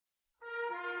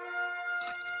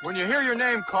When you hear your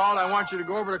name called, I want you to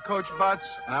go over to Coach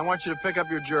Butts, and I want you to pick up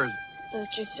your jersey. Those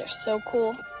jerseys are so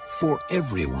cool. For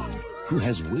everyone who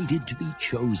has waited to be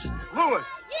chosen. Lewis.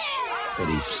 But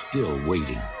is still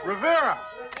waiting. Rivera.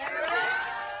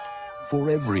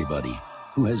 For everybody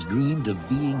who has dreamed of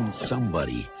being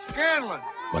somebody. Scanlon.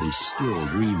 But is still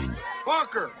dreaming.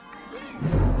 Walker.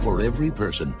 For every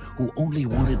person who only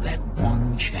wanted that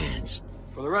one chance.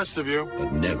 For the rest of you.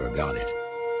 But never got it.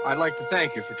 I'd like to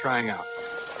thank you for trying out.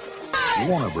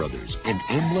 Warner Brothers and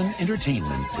Amblin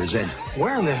Entertainment present...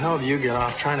 Where in the hell do you get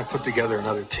off trying to put together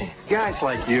another team? Guys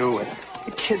like you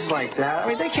and kids like that, I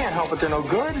mean, they can't help it, they're no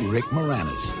good. Rick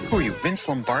Moranis. Who are you, Vince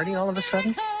Lombardi all of a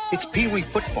sudden? It's Pee Wee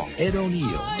football. Ed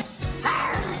O'Neill.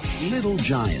 Little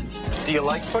Giants. Do you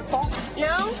like football?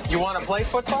 No. You want to play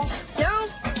football? No.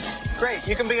 Great,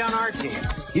 you can be on our team.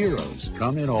 Heroes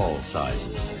come in all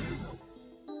sizes.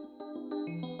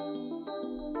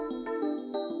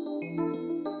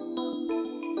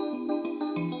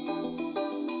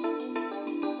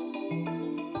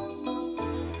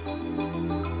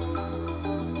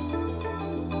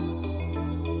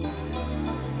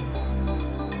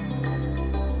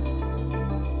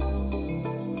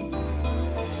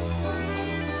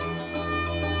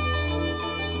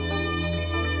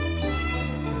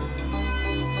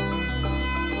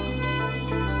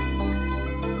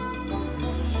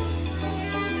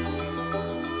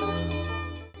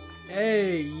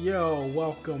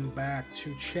 Welcome back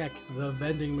to Check the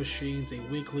Vending Machines, a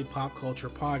weekly pop culture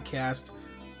podcast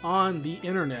on the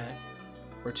internet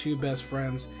where two best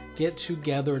friends get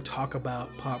together and talk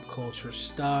about pop culture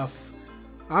stuff.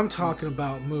 I'm talking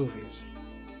about movies.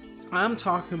 I'm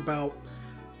talking about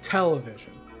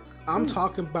television. I'm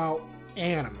talking about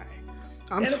anime.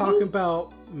 I'm talking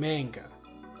about manga.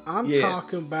 I'm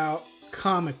talking about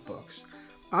comic books.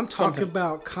 I'm talking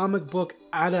about comic book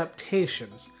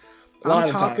adaptations. I'm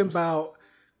talking about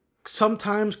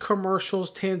sometimes commercials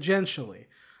tangentially.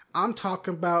 I'm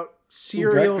talking about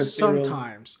cereals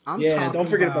sometimes. Don't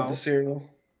forget about the cereal.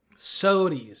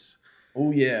 Sodies.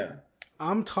 Oh, yeah.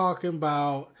 I'm talking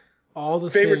about all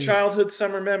the favorite things. Childhood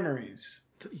summer memories.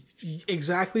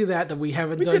 Exactly that we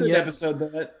haven't done yet. We did an episode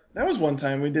that was one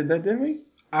time we did that, didn't we?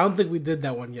 I don't think we did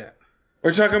that one yet.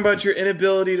 We're talking about your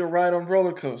inability to ride on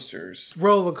roller coasters.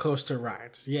 Roller coaster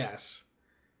rides, yes.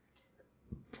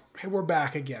 Hey, we're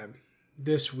back again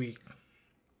this week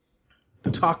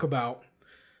to talk about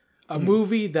a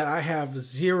movie that I have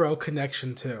zero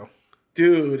connection to.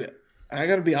 Dude, I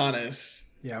gotta be honest.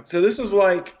 Yeah. So this is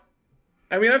like,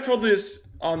 I mean, I've told this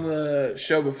on the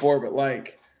show before, but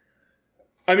like,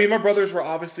 I mean, my brothers were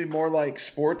obviously more like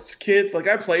sports kids. Like,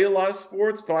 I played a lot of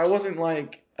sports, but I wasn't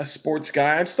like a sports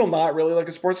guy. I'm still not really like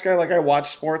a sports guy. Like, I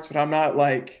watch sports, but I'm not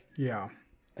like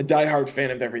a diehard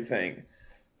fan of everything.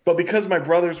 But because my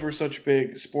brothers were such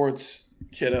big sports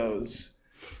kiddos,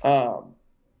 a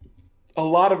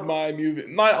lot of my movie,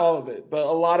 not all of it, but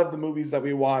a lot of the movies that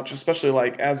we watch, especially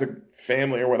like as a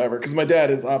family or whatever, because my dad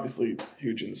is obviously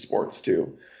huge into sports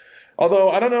too.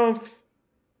 Although I don't know if,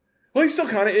 well, he still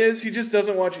kind of is. He just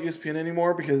doesn't watch ESPN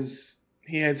anymore because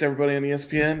he hates everybody on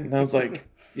ESPN. And I was like,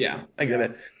 yeah, I get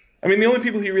it. I mean, the only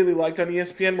people he really liked on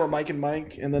ESPN were Mike and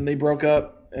Mike, and then they broke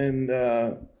up. And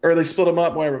or they split them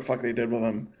up, whatever the fuck they did with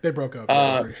them. They broke up,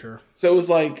 I'm pretty sure. So it was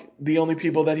like the only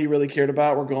people that he really cared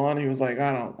about were gone. He was like,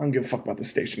 I don't give a fuck about the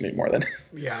station anymore then.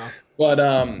 Yeah. But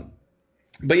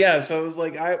yeah, so it was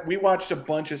like we watched a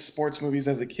bunch of sports movies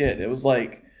as a kid. It was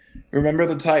like Remember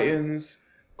the Titans,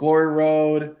 Glory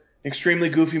Road, Extremely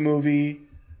Goofy Movie,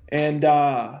 and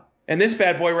this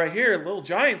bad boy right here, Little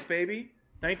Giants, baby,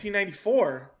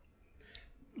 1994.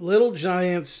 Little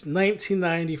Giants,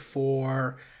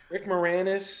 1994. Rick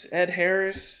Moranis, Ed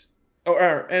Harris,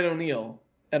 or Ed O'Neill.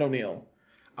 Ed O'Neill.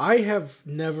 I have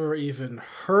never even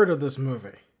heard of this movie.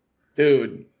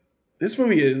 Dude, this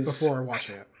movie is... Before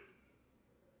watching it.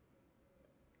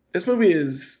 This movie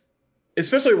is...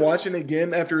 Especially watching it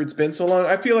again after it's been so long.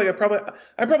 I feel like I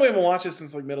probably haven't watched it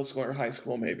since like middle school or high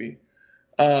school maybe.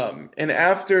 And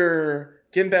after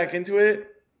getting back into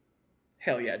it,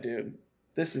 hell yeah, dude.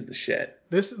 This is the shit.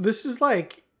 This is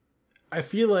like, I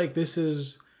feel like this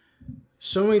is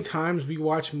so many times we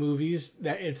watch movies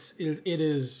that it's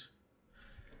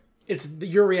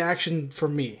your reaction for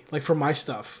me, like for my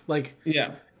stuff. Like,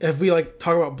 yeah, if we like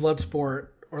talk about Bloodsport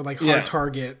or like Hard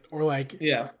Target or like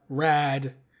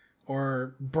Rad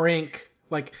or Brink,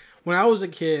 like when I was a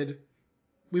kid,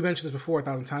 we mentioned this before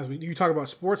 1,000 times. You talk about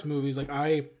sports movies, like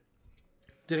I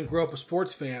didn't grow up a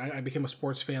sports fan. I became a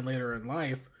sports fan later in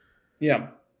life. Yeah.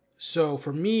 So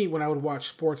for me, when I would watch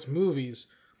sports movies,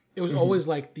 it was always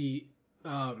like the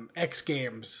X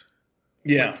Games,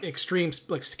 like extreme,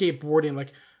 like skateboarding,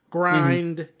 like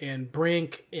Grind and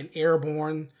Brink and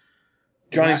Airborne.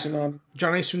 Johnny Tsunami.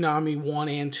 Johnny Tsunami 1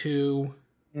 and 2.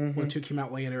 When 2 came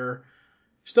out later.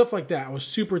 Stuff like that. I was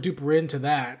super duper into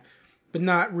that, but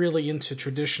not really into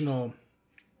traditional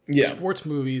sports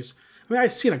movies. I mean,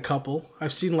 I've seen a couple.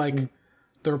 I've seen like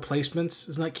The Replacements.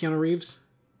 Isn't that Keanu Reeves?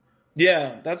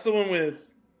 Yeah, that's the one with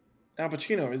Al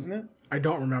Pacino, isn't it? I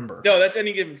don't remember. No, that's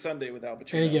Any Given Sunday with Al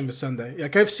Pacino. Any Given Sunday.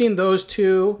 Like I've seen those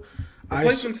two.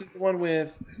 Replacements is the one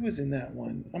with who is in that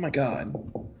one? Oh my God.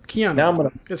 Keanu. Now I'm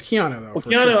gonna. It's Keanu though. Well,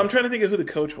 Keanu. Sure. I'm trying to think of who the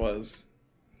coach was.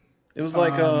 It was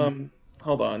like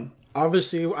hold on.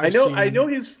 Obviously, I know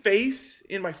his face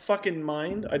in my fucking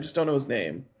mind. I just don't know his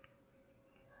name.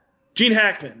 Gene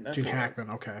Hackman. That's Gene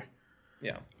Hackman. Okay.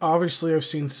 Yeah. Obviously, I've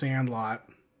seen Sandlot.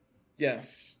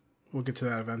 Yes. We'll get to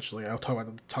that eventually. I'll talk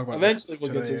about. Eventually,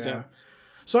 we'll today, get to that.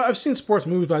 So I've seen sports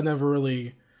movies, but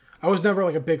I was never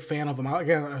like a big fan of them.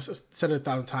 Again, I've said it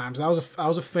 1,000 times. I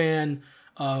was a fan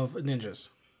of ninjas.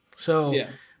 So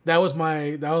that was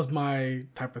my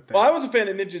type of thing. Well, I was a fan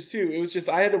of ninjas too. It was just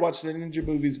I had to watch the ninja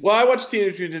movies. Well, I watched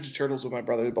Teenage Mutant Ninja Turtles with my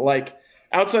brother, but like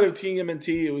outside of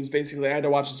TMNT, it was basically I had to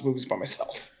watch those movies by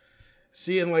myself.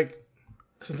 See, and like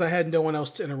since I had no one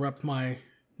else to interrupt my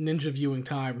ninja viewing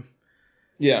time.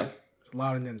 Yeah. A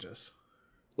lot of ninjas.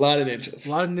 A lot of ninjas.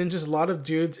 A lot of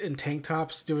dudes in tank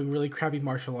tops doing really crappy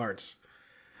martial arts.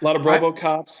 A lot of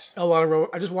RoboCops.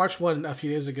 I just watched one a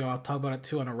few days ago. I'll talk about it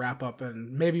too on a wrap up,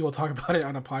 and maybe we'll talk about it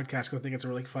on a podcast because I think it's a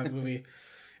really fun movie.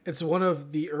 It's one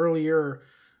of the earlier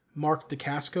Mark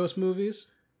Dacascos movies.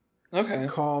 Okay.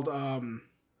 Called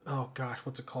oh gosh,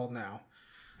 what's it called now?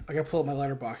 I gotta pull up my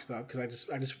Letterboxd up because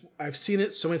I've seen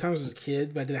it so many times as a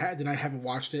kid, but I haven't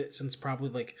watched it since probably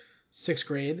like 6th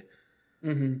grade.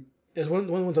 Mm-hmm. There's one of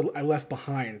the ones I left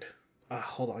behind.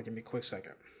 Hold on, give me a quick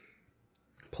second.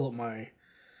 Pull up my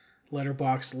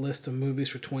Letterboxd list of movies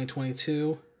for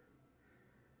 2022.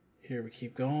 Here we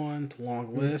keep going. It's a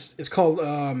long list. It's called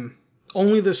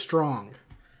Only the Strong.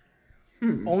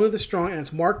 Only the Strong, and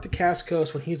it's Mark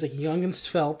Dacascos when he's like young and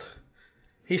svelte.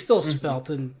 He's still svelte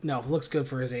and looks good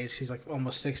for his age. He's like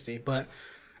almost 60, but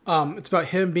it's about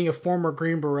him being a former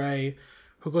Green Beret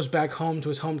who goes back home to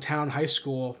his hometown high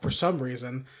school for some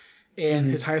reason,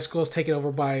 and his high school is taken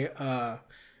over by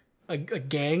a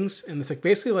gangs, and it's like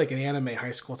basically like an anime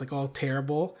high school. It's like all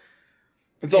terrible.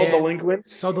 It's all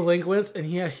delinquents. It's all delinquents, and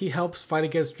he helps fight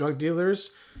against drug dealers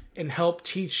and help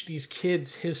teach these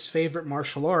kids his favorite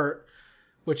martial art,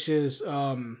 which is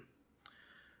Wing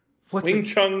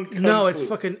Chun Kung No, Fu. it's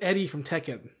fucking Eddie from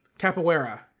Tekken.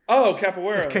 Capoeira. Oh,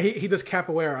 Capoeira. He does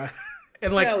Capoeira.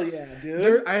 And like, hell yeah,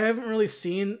 dude. I haven't really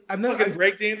seen. Fucking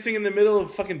breakdancing in the middle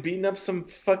of fucking beating up some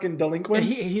fucking delinquents.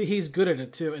 He's good at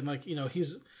it too, and like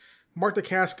he's Mark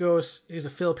Dacascos. He's a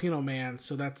Filipino man,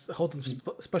 so that's holds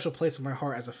a special place in my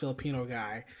heart as a Filipino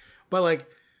guy. But like,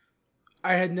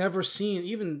 I had never seen,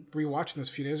 even rewatching this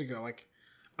a few days ago, like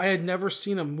I had never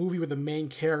seen a movie where the main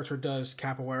character does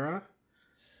Capoeira.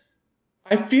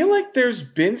 I feel like there's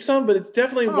been some, but it's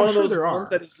definitely one of those ones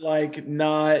that is like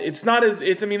not. It's not as.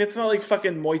 It's not like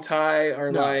fucking Muay Thai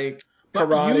or like karate.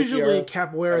 But usually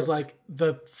Capoeira is like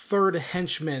the third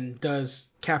henchman does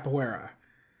Capoeira.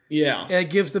 Yeah. And it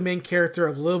gives the main character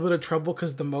a little bit of trouble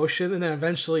because of the motion, and then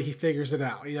eventually he figures it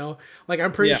out. Like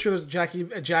I'm pretty sure there's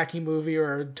a Jackie movie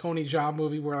or a Tony Jaa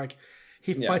movie where like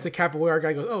he fights a Capoeira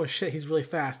guy, goes, oh shit, he's really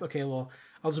fast. Okay, well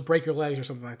I'll just break your legs or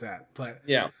something like that. But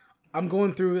I'm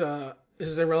going through. This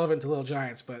is irrelevant to Little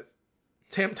Giants, but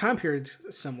time period's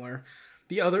similar.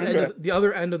 The other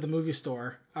end of the movie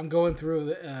store, I'm going through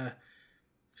the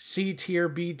C tier,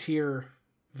 B tier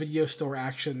video store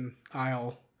action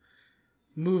aisle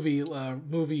movie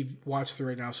watch through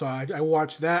right now. So I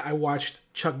watched that. I watched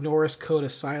Chuck Norris Code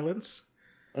of Silence.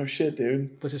 Oh shit,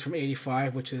 dude. Which is from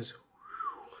 '85, which is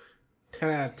 10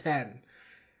 out of 10.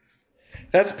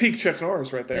 That's peak Chuck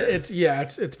Norris right there.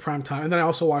 It's prime time. And then I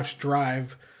also watched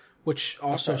Drive, which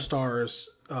also stars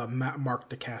Mark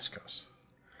Dacascos.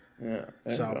 Yeah.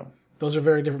 So those are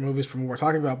very different movies from what we're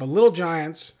talking about. But Little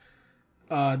Giants,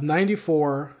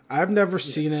 94. I've never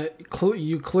seen it.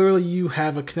 You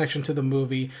have a connection to the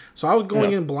movie. So I was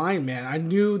going in blind, man. I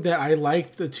knew that I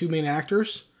liked the two main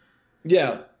actors.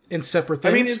 Yeah. In separate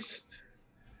things. I mean,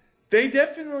 they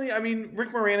definitely. I mean,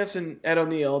 Rick Moranis and Ed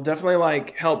O'Neill definitely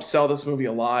like helped sell this movie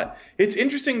a lot. It's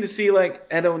interesting to see like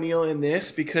Ed O'Neill in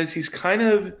this because he's kind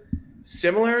of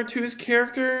similar to his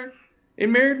character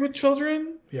in Married with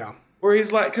Children. Yeah. Where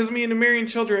he's like, because I mean, in Married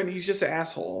with Children, he's just an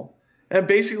asshole. And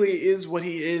basically is what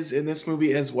he is in this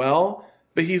movie as well.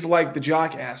 But he's like the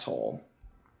jock asshole.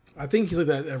 I think he's like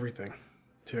that in everything,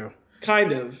 too.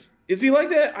 Kind of. Is he like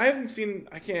that? I haven't seen.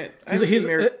 I can't. I haven't seen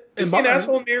Married. Is he an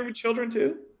asshole in Married with Children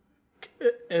too?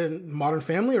 in Modern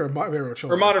Family or Married with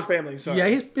Children? Or Modern Family, sorry.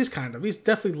 Yeah, he's kind of. He's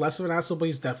definitely less of an asshole, but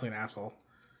he's definitely an asshole.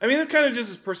 I mean, it's kind of just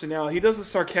his personality. He does the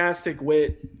sarcastic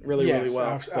wit really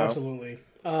well. Absolutely.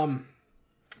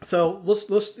 So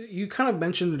let's. You kind of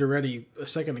mentioned it already a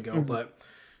second ago, but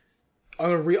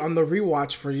on the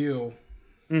rewatch for you,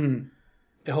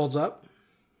 it holds up.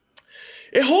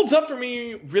 It holds up for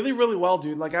me really, really well,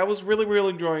 dude. Like, I was really,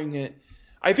 really enjoying it.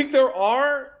 I think there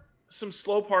are some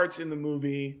slow parts in the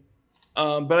movie,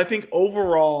 but I think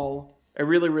overall, I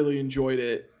really, really enjoyed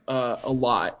it a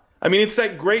lot. I mean, it's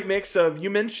that great mix of, you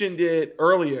mentioned it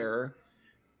earlier,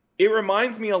 it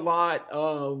reminds me a lot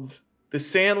of The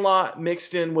Sandlot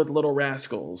mixed in with Little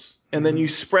Rascals, and then you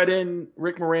spread in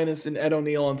Rick Moranis and Ed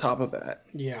O'Neill on top of that.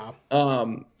 Yeah.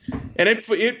 And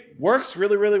it works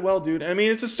really, really well, dude. I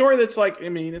mean, it's a story that's like, I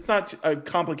mean, it's not a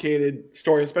complicated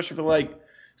story, especially for like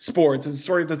sports. It's a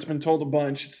story that's been told a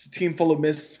bunch. It's a team full of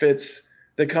misfits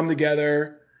that come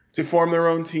together to form their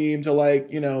own team to, like,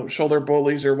 you know, shoulder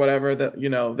bullies or whatever that, you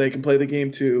know, they can play the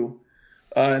game too.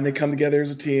 And they come together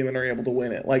as a team and are able to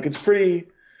win it. Like, it's pretty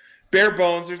bare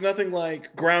bones. There's nothing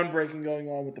like groundbreaking going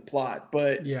on with the plot,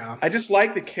 but yeah, I just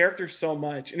like the characters so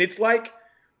much. And it's like,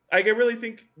 I really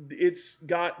think it's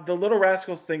got the Little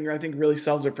Rascals thing, I think really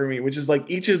sells it for me, which is like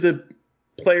each of the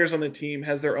players on the team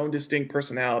has their own distinct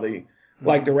personality,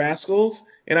 like the Rascals,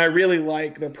 and I really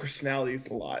like their personalities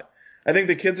a lot. I think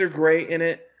the kids are great in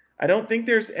it. I don't think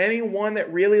there's anyone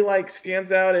that really like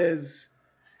stands out as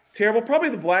terrible. Probably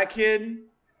the black kid,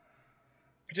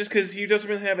 just because he doesn't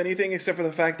really have anything except for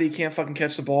the fact that he can't fucking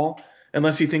catch the ball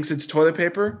unless he thinks it's toilet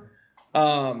paper.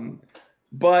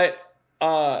 But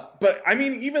I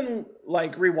mean, even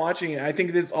like rewatching it, I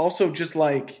think it's also just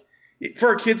like,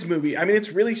 for a kids movie, I mean, it's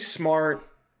really smart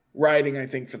writing, I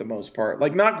think, for the most part.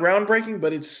 Like, not groundbreaking,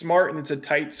 but it's smart and it's a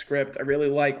tight script. I really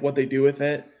like what they do with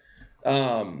it.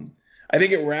 I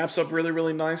think it wraps up really,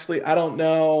 really nicely. I don't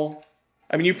know.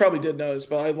 I mean, you probably did notice,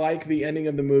 but I like the ending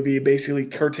of the movie. It basically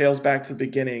curtails back to the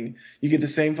beginning. You get the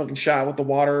same fucking shot with the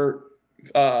water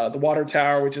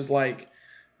tower, which is like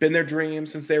been their dream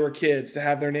since they were kids to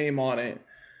have their name on it.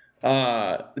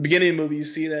 The beginning of the movie, you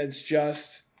see that it's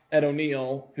just Ed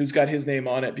O'Neill who's got his name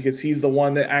on it because he's the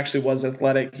one that actually was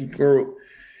athletic. He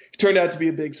turned out to be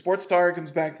a big sports star,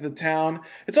 comes back to the town.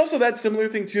 It's also that similar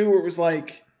thing too, where it was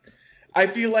like, I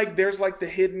feel like there's like the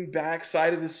hidden back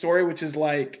side of the story, which is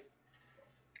like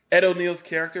Ed O'Neill's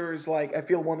character is like, I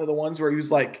feel one of the ones where he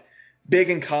was like big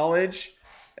in college.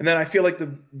 And then I feel like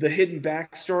the hidden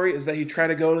backstory is that he tried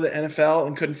to go to the NFL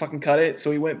and couldn't fucking cut it.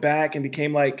 So he went back and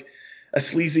became like a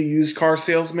sleazy used car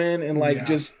salesman and like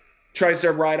just tries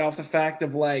to ride off the fact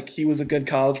of like he was a good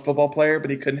college football player,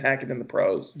 but he couldn't hack it in the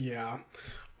pros. Yeah.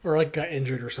 Or like got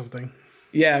injured or something.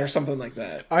 Yeah, or something like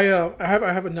that. I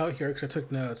have a note here because I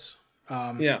took notes.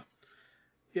 Yeah,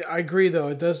 I agree though.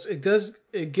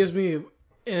 It gives me, and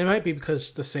it might be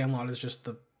because The Sandlot is just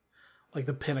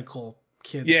the pinnacle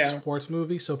kids sports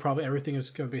movie, so probably everything is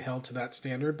going to be held to that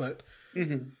standard, but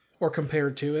or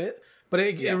compared to it. But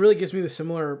it really gives me the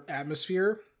similar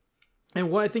atmosphere.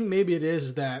 And what I think maybe it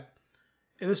is that,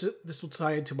 and this will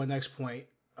tie into my next point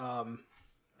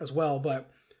as well,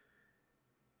 but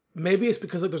maybe it's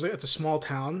because like it's a small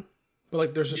town, but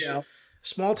like there's a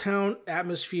small town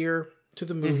atmosphere to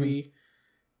the movie.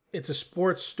 It's a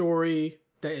sports story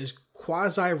that is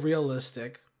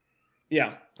quasi-realistic.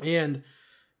 Yeah. And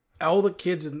all the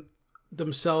kids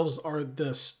themselves are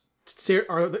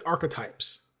the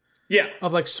archetypes. Yeah.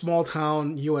 Of like small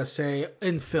town USA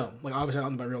in film. Like obviously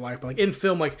not in my real life, but like in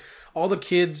film, like all the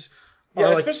kids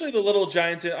are especially the little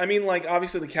giants. I mean, like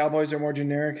obviously the Cowboys are more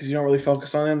generic because you don't really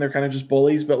focus on them. They're kind of just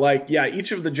bullies. But like, yeah,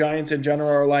 each of the giants in general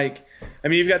are like, I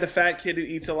mean, you've got the fat kid who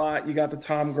eats a lot. You got the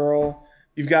Tom girl.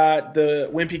 You've got the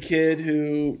wimpy kid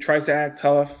who tries to act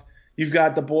tough. You've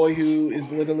got the boy who is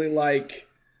literally like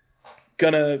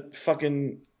gonna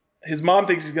fucking, his mom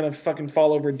thinks he's gonna fucking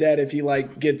fall over dead if he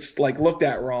like gets like looked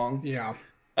at wrong. Yeah.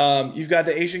 You've got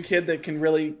the Asian kid that can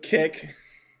really kick.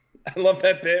 I love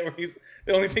that bit where he's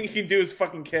the only thing he can do is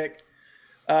fucking kick.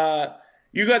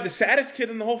 You got the saddest kid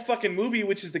in the whole fucking movie,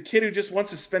 which is the kid who just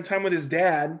wants to spend time with his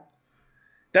dad.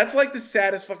 That's like the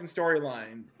saddest fucking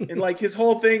storyline. And like his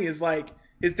whole thing is like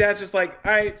his dad's just like,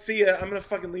 all right, see ya. I'm gonna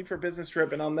fucking leave for a business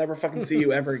trip and I'll never fucking see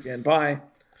you ever again. Bye.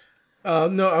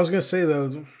 No, I was gonna say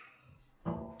though,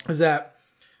 is that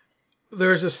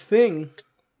there's this thing,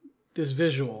 this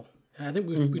visual, and I think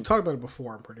we talked about it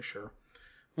before. I'm pretty sure,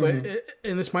 but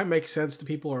and this might make sense to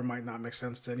people or it might not make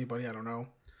sense to anybody. I don't know.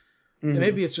 And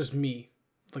maybe it's just me,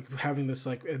 like having this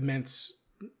like immense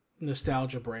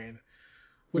nostalgia brain,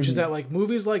 which is that like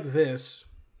movies like this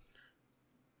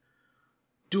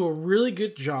do a really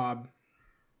good job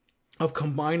of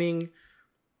combining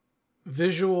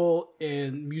visual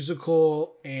and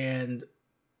musical and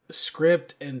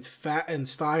script and and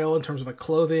style in terms of like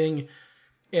clothing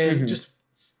and just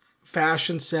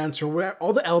fashion sense or whatever,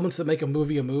 all the elements that make a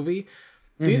movie.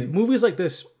 The movies like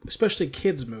this, especially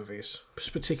kids movies,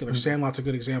 in particular, Sandlot's a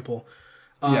good example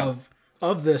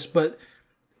of this, but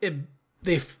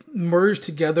they've merged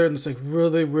together in this like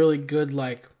really, really good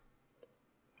like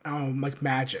like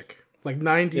magic, like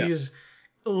 90s,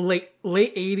 late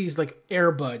 80s like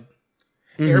Air Bud.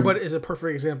 Air Bud is a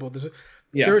perfect example.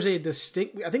 There's a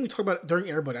distinct. I think we talked about it during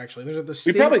Air Bud actually. There's a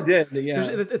distinct. We probably did.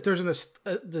 Yeah. There's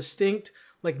a distinct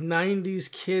like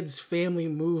 90s kids family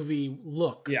movie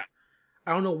look. Yeah.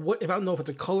 I don't know if it's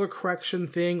a color correction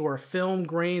thing or a film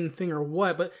grain thing or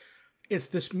what, but it's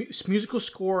this musical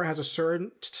score has a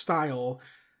certain style.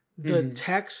 The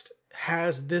text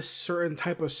has this certain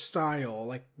type of style,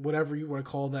 like whatever you want to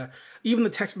call that. Even the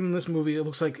text in this movie, it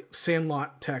looks like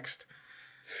Sandlot text.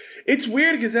 It's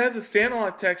weird because it has the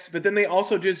Sandlot text, but then they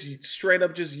also just straight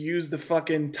up just use the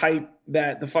fucking type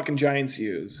that the fucking Giants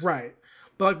use. Right.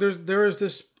 But like there is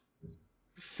this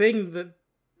thing that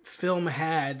film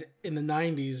had in the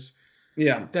 90s.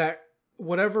 Yeah. That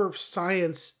whatever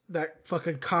science that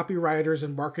fucking copywriters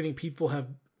and marketing people have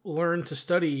learned to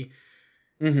study,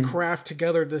 craft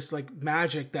together this like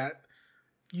magic that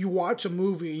you watch a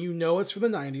movie and you know it's from the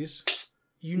 90s.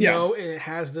 You know it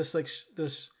has this like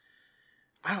this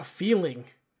feeling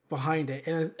behind it.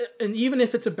 And even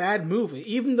if it's a bad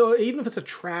movie, even if it's a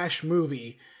trash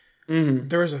movie,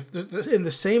 there's in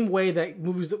the same way that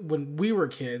movies that when we were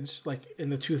kids, like in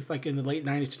the late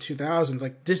 90s to 2000s,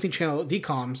 like Disney Channel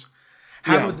DComs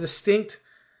have a distinct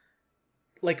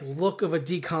like look of a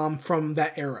DCOM from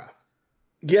that era.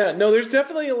 Yeah, no, there's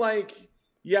definitely like,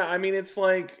 I mean, it's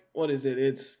like, what is it?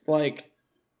 It's like,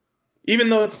 even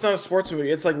though it's not a sports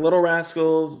movie, it's like Little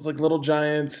Rascals, it's like Little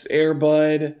Giants, Air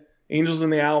Bud, Angels in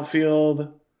the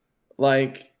Outfield,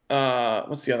 like,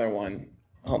 what's the other one?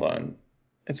 Hold on.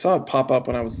 I saw it pop up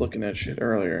when I was looking at shit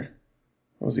earlier.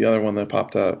 What was the other one that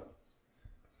popped up?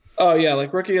 Oh, yeah,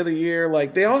 like Rookie of the Year.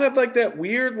 Like, they all have, like, that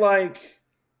weird, like,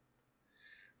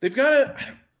 they've got a,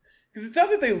 because it's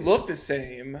not that they look the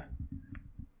same,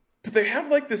 but they have,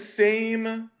 like, the same,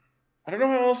 I don't know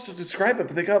how else to describe it,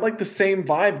 but they got, like, the same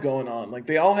vibe going on. Like,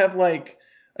 they all have, like,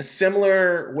 a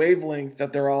similar wavelength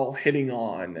that they're all hitting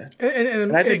on.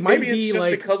 And I think it might maybe be it's just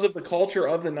like, because of the culture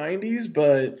of the 90s,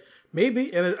 but...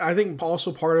 Maybe, and I think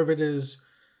also part of it is,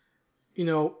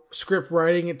 script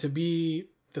writing it to be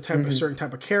the type of certain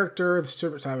type of character, the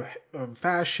certain type of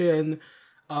fashion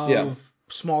of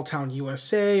small town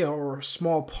USA or a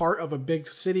small part of a big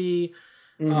city.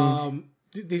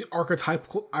 These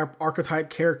archetype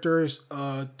characters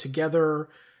together,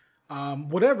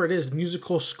 whatever it is,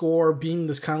 musical score being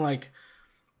this kind of like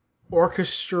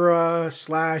orchestra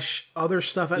 / other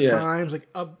stuff at times,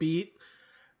 like upbeat.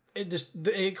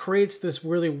 It creates this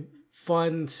really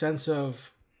fun sense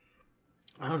of,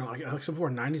 I don't know, like some more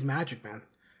 90s magic, man.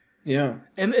 Yeah.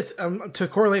 And it's to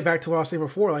correlate back to what I was saying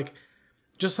before, like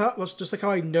just like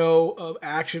how I know of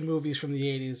action movies from the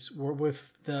 80s were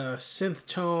with the synth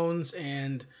tones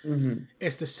and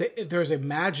it's there's a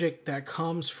magic that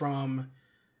comes from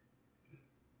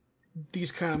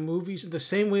these kind of movies the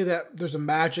same way that there's a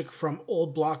magic from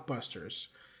old blockbusters.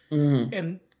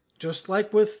 And just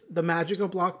like with the magic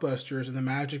of blockbusters and the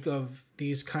magic of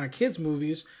these kind of kids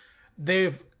movies,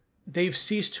 they've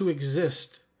ceased to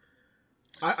exist.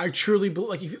 I truly believe,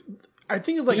 like, I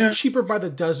think of like Cheaper by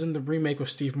the Dozen, the remake with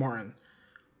Steve Martin.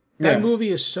 That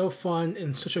movie is so fun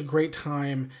and such a great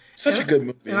time. Such a good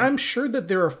movie. And I'm sure that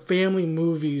there are family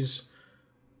movies,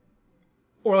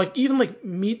 or like even like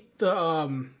Meet the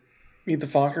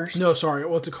Fockers? No, sorry,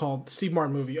 what's it called? The Steve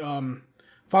Martin movie,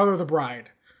 Father of the Bride.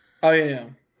 Oh yeah.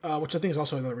 Which I think is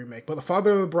also another remake. But The Father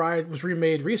of the Bride was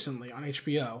remade recently on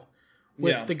HBO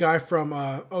with the guy from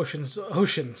Oceans,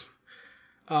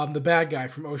 the bad guy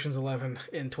from Oceans 11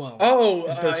 and 12. Oh,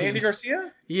 and Andy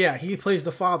Garcia? Yeah, he plays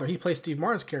the father. He plays Steve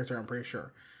Martin's character, I'm pretty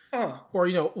sure. Huh. Or,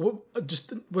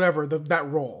 just whatever, that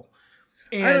role.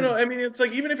 And I don't know. I mean, it's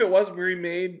like, even if it was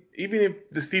remade, even if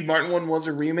the Steve Martin one was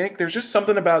a remake, there's just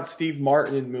something about Steve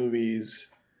Martin in movies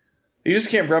you just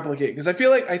can't replicate. Because I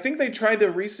think they tried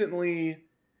to recently...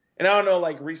 And I don't know,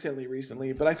 like,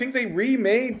 recently, but I think they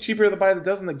remade Cheaper by the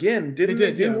Dozen again. Didn't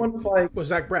they? Do one with, like... With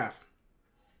Zach Braff.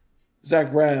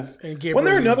 And Gabriel wasn't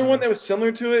there another one that was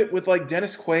similar to it with, like,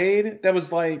 Dennis Quaid? That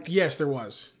was, like... Yes, there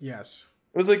was. Yes.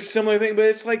 It was, like, a similar thing, but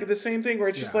it's, like, the same thing where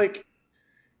it's just, like...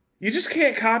 You just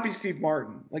can't copy Steve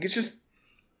Martin. Like, it's just...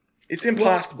 It's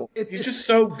impossible. Well, He's just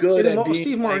so good at being.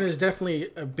 Steve Martin like, is definitely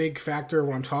a big factor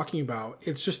when I'm talking about.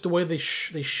 It's just the way they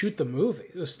shoot the movie.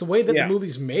 It's the way that the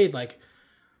movie's made. Like,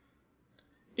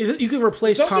 you can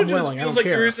replace Tom Welling. I don't like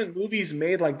care. There isn't movies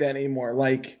made like that anymore.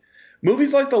 Like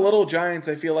movies like The Little Giants,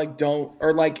 I feel like don't,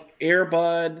 or like Air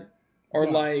Bud, or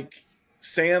like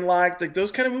Sandlot. Like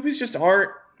those kind of movies just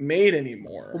aren't made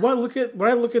anymore. When I look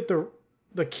at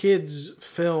the kids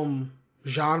film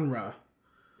genre.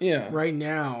 Yeah. Right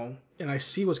now, and I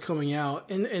see what's coming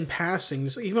out in passing,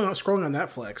 so even scrolling on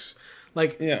Netflix,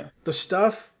 like the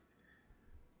stuff.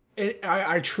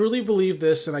 I truly believe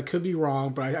this, and I could be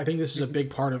wrong, but I think this is a big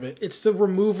part of it. It's the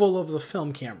removal of the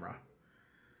film camera.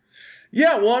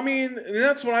 Yeah, well, I mean,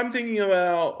 that's what I'm thinking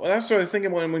about. That's what I was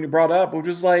thinking when you brought up, which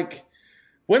was like,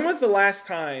 when was the last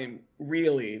time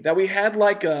really that we had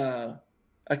like a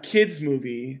kids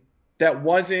movie that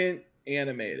wasn't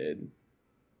animated?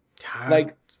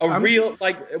 Like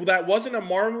that wasn't a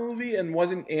Marvel movie and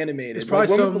wasn't animated. It's probably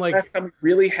when was the last time we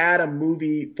really had a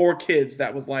movie for kids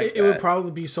that was like that? It would probably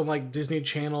be some like Disney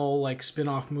Channel like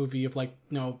spin-off movie of like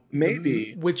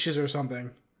maybe witches or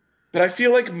something. But I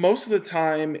feel like most of the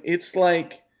time it's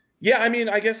like, I mean,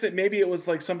 I guess maybe it was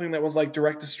like something that was like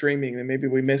direct to streaming and maybe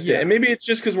we missed it, and maybe it's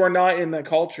just because we're not in that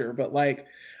culture. But like,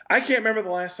 I can't remember the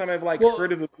last time I've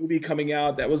heard of a movie coming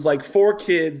out that was like for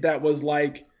kids that was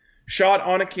like shot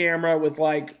on a camera with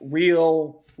like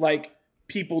real like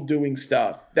people doing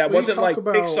stuff that wasn't like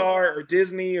Pixar or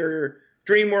Disney or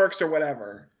DreamWorks or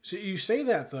whatever. So you say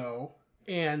that though,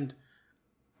 and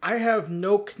I have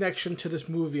no connection to this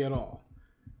movie at all.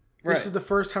 Right. This is the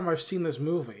first time I've seen this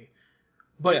movie.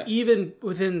 But even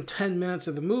within 10 minutes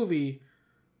of the movie,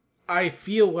 I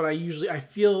feel what I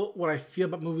feel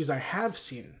about movies I have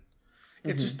seen.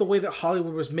 It's just the way that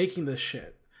Hollywood was making this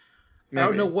shit. Maybe. I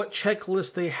don't know what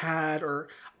checklist they had, or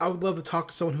I would love to talk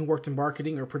to someone who worked in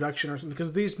marketing or production or something,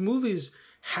 because these movies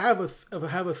have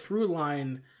a through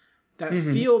line that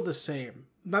feel the same.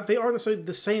 They aren't necessarily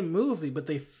the same movie, but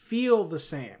they feel the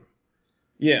same.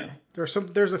 Yeah. There's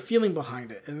a feeling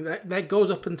behind it, and that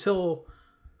goes up until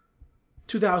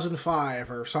 2005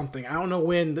 or something. I don't know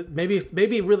when. Maybe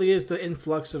it really is the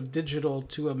influx of digital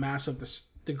to a massive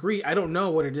degree. I don't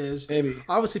know what it is. Maybe.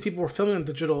 Obviously, people were filming on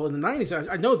digital in the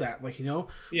 90s. I know that,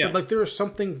 Yeah. But there is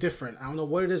something different. I don't know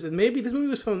what it is. And maybe this movie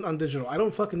was filmed on digital. I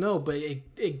don't fucking know. But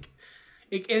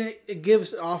it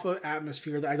gives off an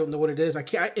atmosphere that I don't know what it is.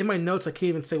 In my notes, I can't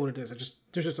even say what it is.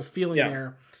 There's just a feeling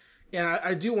there. And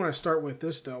I do want to start with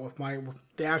this though, with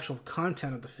the actual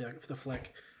content of the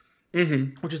flick,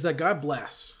 which is that God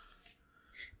bless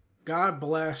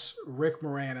Rick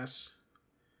Moranis.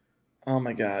 Oh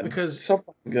my God! Because so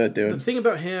fucking good, dude. The thing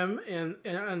about him,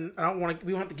 and I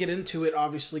we don't have to get into it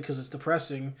obviously because it's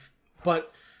depressing,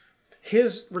 but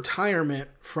his retirement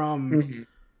from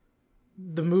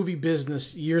the movie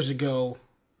business years ago,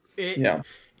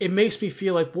 it makes me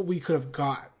feel like what we could have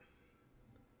got.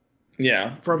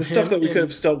 Yeah, from the stuff that we could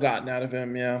have still gotten out of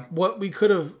him. Yeah, what we could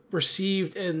have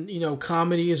received in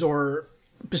comedies, or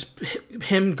just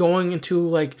him going into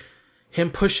like him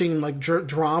pushing like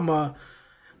drama.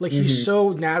 Like he's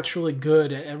so naturally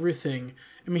good at everything.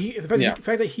 I mean, the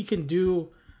fact that he can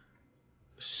do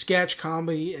sketch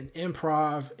comedy and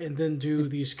improv, and then do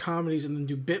these comedies, and then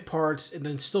do bit parts, and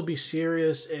then still be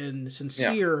serious and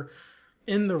sincere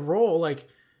in the role. Like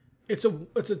it's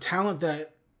a talent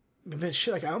that,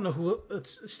 shit, like I don't know who.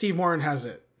 Steve Martin has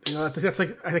it. That's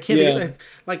like I can't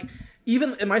like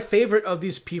even in my favorite of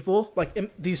these people, like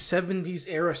in these 70s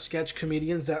era sketch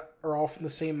comedians that are all from the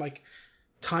same like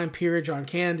time period, John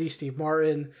Candy, Steve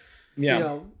Martin,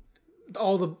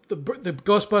 all the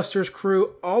Ghostbusters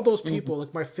crew, all those people.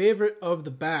 Like my favorite of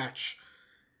the batch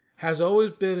has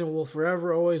always been and will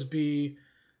forever always be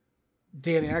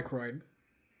Danny Aykroyd.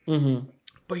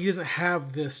 But he doesn't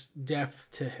have this depth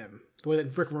to him the way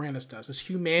that Rick Moranis does. This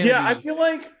humanity. Yeah, I feel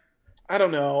like, I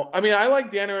don't know. I mean, I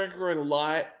like Danny Aykroyd a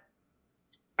lot.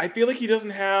 I feel like he doesn't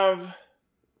have.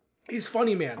 He's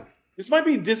funny, man. This might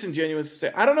be disingenuous to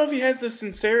say. I don't know if he has the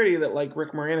sincerity that like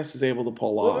Rick Moranis is able to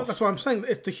pull off. That's what I'm saying.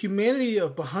 It's the humanity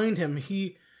of behind him.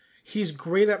 He's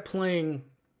great at playing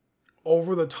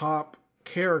over the top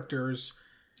characters.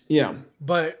 Yeah.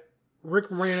 But Rick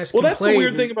Moranis. Well, that's the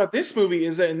weird thing about this movie,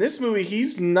 is that in this movie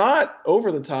he's not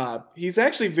over the top. He's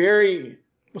actually very.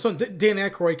 Well, so Dan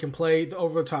Aykroyd can play the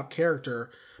over the top character,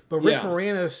 but Rick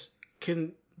Moranis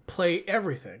can play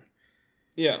everything.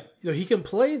 Yeah. He can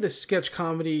play the sketch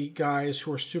comedy guys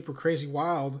who are super crazy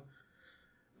wild,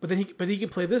 but he can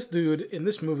play this dude in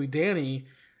this movie, Danny,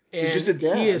 and he's just a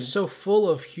dad. He is so full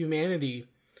of humanity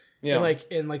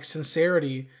and like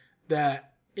sincerity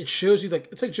that it shows you like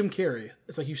it's like Jim Carrey.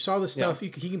 It's like you saw the stuff. He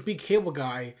can be Cable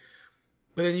Guy,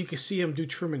 but then you can see him do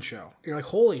Truman Show. You're like,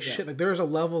 holy shit! Like there's a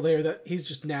level there that he's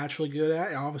just naturally good at.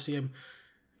 And obviously,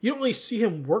 you don't really see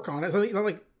him work on it. It's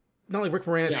not like Rick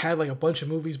Moranis had like a bunch of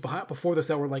movies before this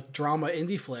that were like drama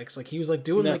indie flicks. Like he was like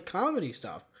doing like comedy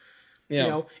stuff.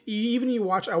 Yeah. You know,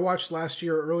 I watched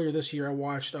earlier this year, I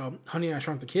watched Honey, I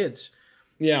Shrunk the Kids.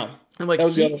 Yeah. And like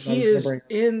he is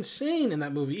insane in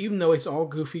that movie, even though it's all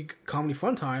goofy comedy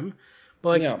fun time.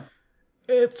 But like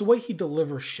it's the way he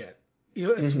delivers shit. You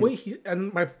know, it's the way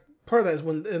and my part of that is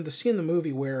when in the scene in the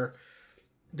movie where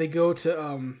they go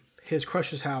to his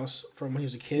crush's house from when he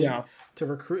was a kid to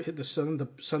recruit the son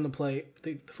to play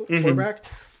the quarterback,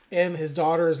 and his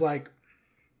daughter is like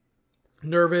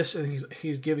nervous, and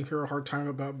he's giving her a hard time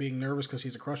about being nervous because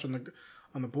he's a crush on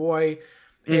the boy,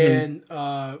 and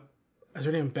is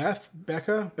her name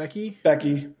Becky?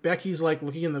 Becky's like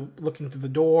looking through the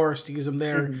door, sees him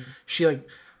there. She like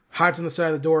hides on the side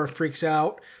of the door, freaks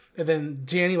out, and then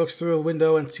Danny looks through the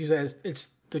window and sees that it's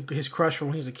his crush from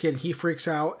when he was a kid. He freaks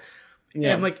out,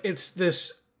 and like it's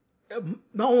this.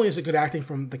 Not only is it good acting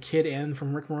from the kid and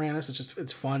from Rick Moranis,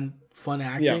 it's fun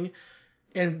acting. Yeah.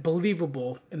 And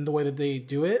believable in the way that they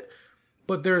do it,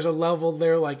 but there's a level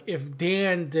there like if me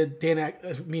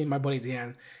and my buddy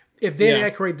Dan, if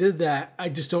Dan Aykroyd did that, I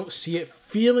just don't see it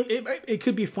feeling. It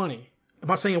could be funny. I'm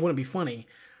not saying it wouldn't be funny,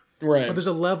 right? But there's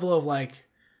a level of like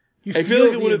I feel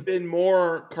like it would have been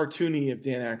more cartoony if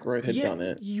Dan Aykroyd had done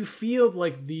it. You feel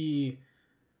like the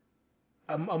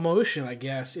emotion, I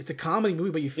guess. It's a comedy movie,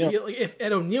 but you feel like if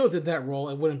Ed O'Neill did that role,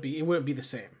 it wouldn't be the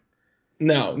same.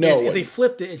 No. If they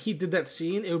flipped it and he did that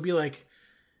scene, it would be like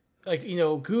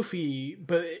goofy.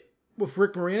 But with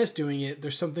Rick Moranis doing it,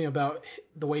 there's something about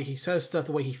the way he says stuff,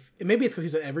 the way maybe it's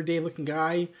because he's an everyday looking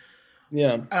guy.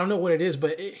 Yeah. I don't know what it is,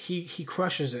 but he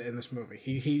crushes it in this movie.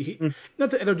 He not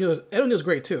that Ed O'Neill's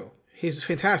great too. He's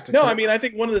fantastic. No, I mean I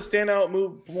think one of the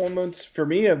standout moments for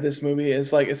me of this movie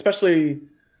is like, especially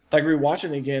like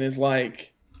rewatching it again, is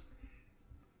like.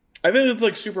 I think it's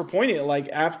like super poignant. Like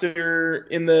after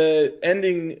in the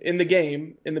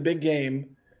big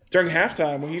game, during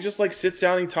halftime, when he just like sits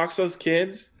down and he talks to those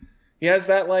kids, he has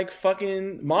that like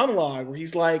fucking monologue where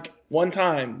he's like, one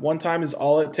time is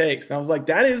all it takes. And I was like,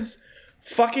 that is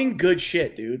fucking good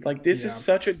shit, dude. Like this is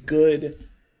such a good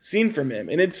scene from him,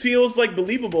 and it feels like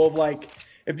believable. Of like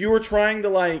if you were trying to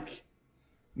like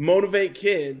motivate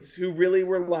kids who really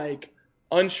were like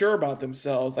unsure about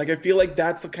themselves. Like I feel like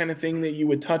that's the kind of thing that you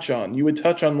would touch on. You would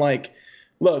touch on like,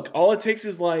 look, all it takes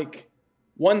is like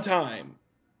one time.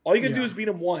 All you gotta do is beat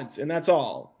them once, and that's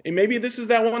all. And maybe this is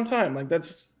that one time. Like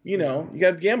that's you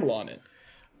gotta gamble on it.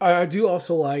 I do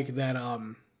also like that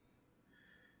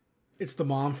it's the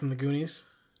mom from the Goonies.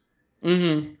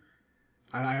 Mm-hmm.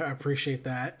 I appreciate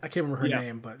that. I can't remember her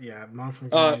name, but mom from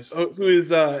Goonies. Who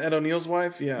is Ed O'Neill's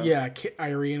wife? Yeah. Yeah,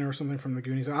 Irene or something from the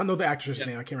Goonies. I don't know the actress's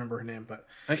name. I can't remember her name, but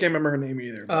I can't remember her name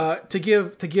either. To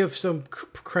give some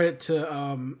credit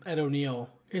to Ed O'Neill.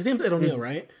 His name's Ed O'Neill,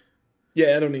 right? Yeah,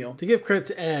 Ed O'Neill. To give credit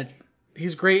to Ed,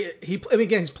 he's great.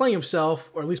 He's playing himself,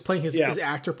 or at least playing his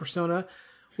actor persona,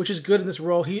 which is good in this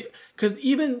role. Because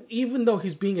even though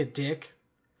he's being a dick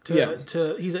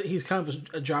he's kind of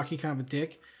a jockey, kind of a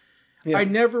dick. Yeah. I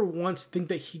never once think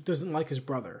that he doesn't like his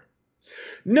brother.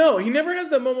 No, he never has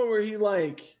that moment where he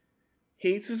like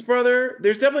hates his brother.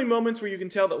 There's definitely moments where you can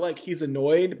tell that like he's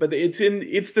annoyed, but it's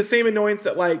the same annoyance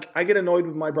that like I get annoyed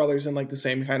with my brothers in like the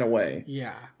same kind of way.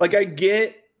 Yeah. Like I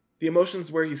get the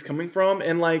emotions where he's coming from,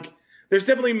 and like there's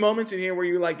definitely moments in here where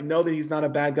you like know that he's not a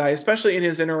bad guy, especially in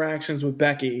his interactions with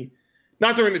Becky.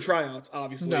 Not during the tryouts,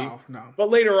 obviously. No. But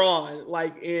later on,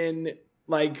 like in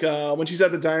when she's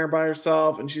at the diner by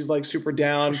herself and she's like super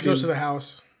down. She goes to the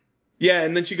house. Yeah,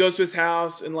 and then she goes to his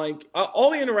house, and like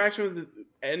all the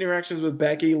interactions with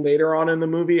Becky later on in the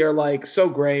movie are like so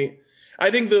great. I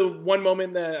think the one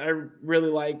moment that I really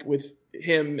like with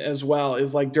him as well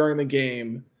is like during the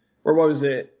game, or what was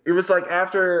it? It was like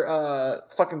after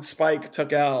fucking Spike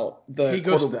took out the. He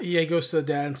goes to the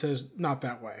dad and says, "Not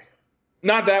that way."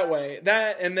 Not that way.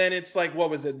 That, and then it's like, what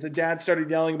was it? The dad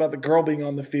started yelling about the girl being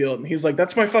on the field, and he's like,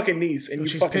 "That's my fucking niece," and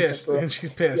she's pissed. And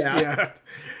she's pissed.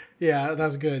 Yeah,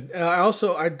 that's good.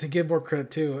 To give more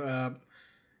credit too.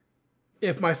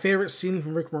 If my favorite scene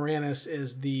from Rick Moranis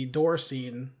is the door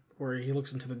scene where he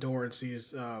looks into the door and sees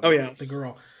the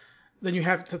girl, then you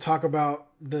have to talk about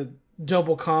the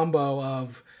double combo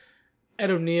of Ed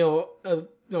O'Neill,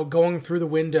 going through the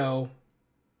window.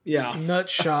 Yeah. Nut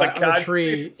shot of a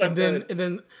tree, and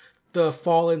then the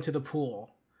fall into the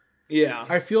pool. Yeah.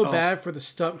 I feel bad for the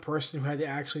stunt person who had to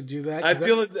actually do that.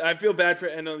 I feel bad for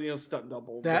Ed O'Neill's stunt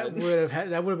double. That would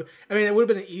have it would have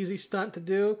been an easy stunt to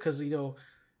do because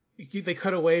they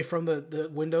cut away from the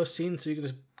window scene, so you could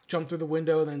just jump through the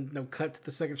window, and then cut to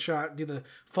the second shot, do the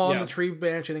fall on the tree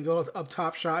branch, and then go up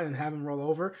top shot and have him roll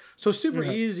over. So super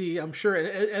easy. I'm sure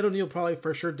Ed O'Neill probably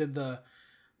for sure did the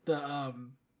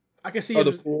I can see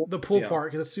the pool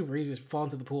part because it's super easy to fall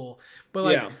into the pool.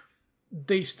 But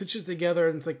they stitch it together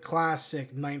and it's like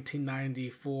classic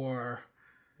 1994.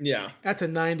 Yeah. That's a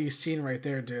 90s scene right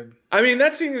there, dude. I mean,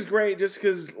 that scene is great just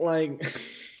because, like,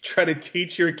 try to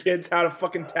teach your kids how to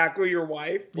fucking tackle your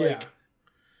wife. Like,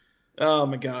 oh,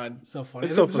 my God. So funny.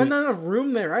 There's not enough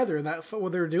room there either in that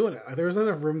when they were doing it. Like, there was not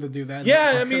enough room to do that.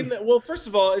 Yeah, I mean, well, first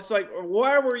of all, it's like,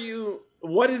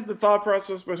 what is the thought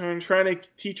process between trying to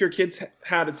teach your kids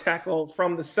how to tackle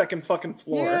from the second fucking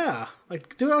floor? Yeah,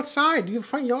 like, do it outside. Do it in the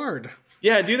front yard.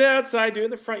 Yeah, do that outside, do it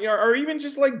in the front yard, or even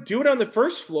just, like, do it on the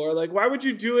first floor. Like, why would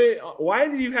you do it? Why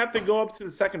do you have to go up to the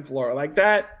second floor? Like,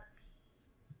 that,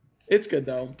 it's good,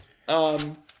 though.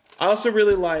 I also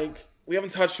really like, we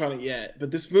haven't touched on it yet,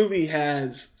 but this movie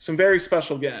has some very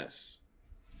special guests.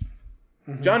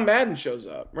 Mm-hmm. John Madden shows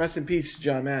up. Rest in peace,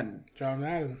 John Madden. John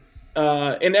Madden.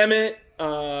 And Emmett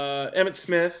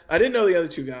Smith. I didn't know the other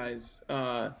two guys.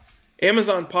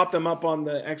 Amazon popped them up on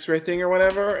the X-ray thing or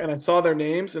whatever, and I saw their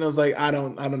names, and I was like, I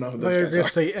don't know who those guys are.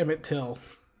 Just say Emmett Till.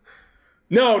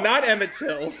 No, not Emmett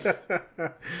Till.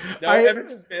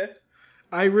 Emmett Smith.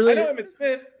 I know Emmett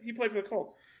Smith. He played for the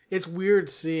Colts. It's weird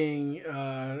seeing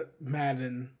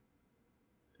Madden.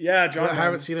 Yeah, John Madden. I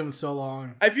haven't seen him in so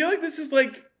long. I feel like this is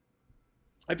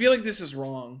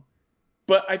wrong,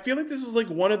 but I feel like this is like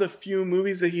one of the few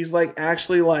movies that he's like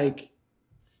actually like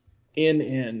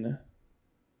in.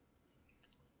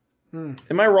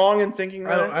 Am I wrong in thinking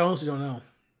that? I honestly don't know.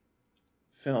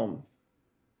 Film.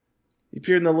 He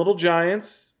appeared in The Little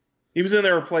Giants. He was in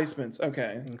The Replacements.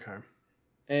 Okay.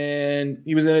 And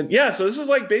he was in it. Yeah, so this is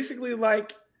like basically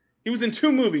like he was in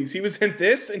two movies. He was in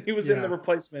this and he was in The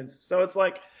Replacements. So it's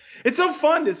like it's so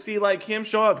fun to see like him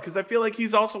show up because I feel like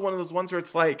he's also one of those ones where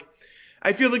it's like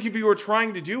I feel like if you were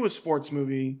trying to do a sports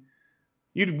movie,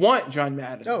 you'd want John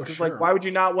Madden. Oh, sure. Like why would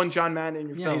you not want John Madden in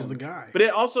your film? Yeah, he's the guy. But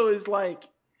it also is like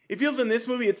it feels in this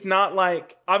movie, it's not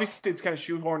like, obviously it's kind of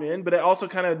shoehorned in, but it also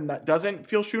kind of doesn't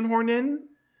feel shoehorned in.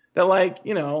 That like,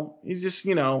 he's just,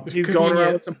 he's going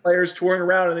around with some players touring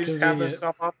around and they just happen to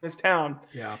stop off in this town.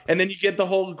 Yeah. And then you get the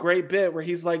whole great bit where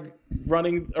he's like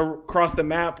running across the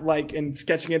map like and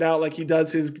sketching it out like he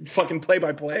does his fucking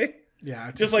play-by-play.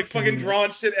 Yeah. Just like fucking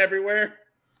drawing shit everywhere.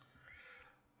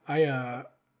 And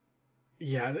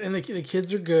the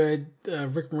kids are good.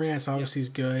 Rick Moranis obviously is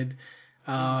good.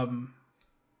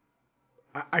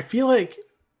 I feel like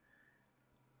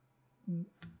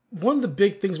one of the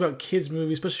big things about kids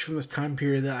movies, especially from this time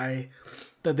period,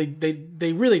 that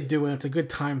they really do, and it's a good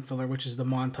time filler, which is the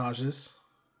montages.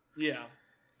 Yeah.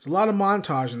 There's a lot of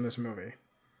montage in this movie.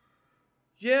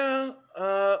 Yeah.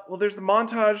 Well, there's the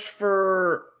montage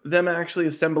for them actually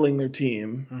assembling their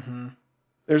team. Mm-hmm.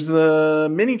 There's the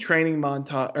mini training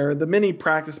montage or the mini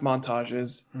practice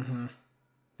montages. Mm-hmm.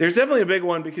 There's definitely a big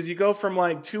one because you go from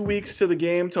like 2 weeks to the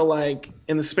game to like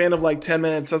in the span of like 10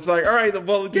 minutes. That's like, all right,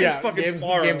 well, the game's fucking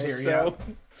tomorrow. Game's here, so.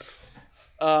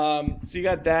 So you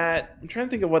got that. I'm trying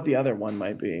to think of what the other one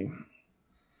might be.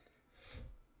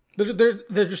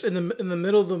 They're just in the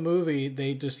middle of the movie.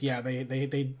 They just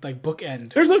they like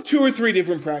bookend. There's like 2 or 3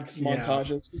 different practice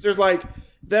montages. Because there's like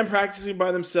them practicing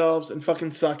by themselves and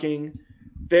fucking sucking.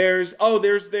 There's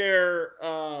their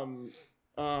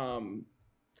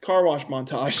car wash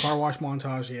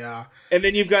montage. Yeah. And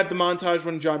then you've got the montage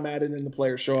when John Madden and the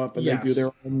players show up and they do their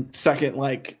own second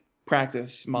like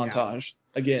practice montage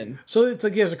again. So it's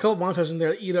like there's a couple montages in there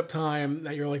that eat up time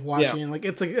that you're like watching. Yeah. Like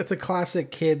it's a classic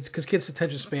kids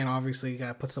attention span. Obviously, you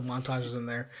gotta put some montages in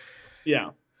there. Yeah.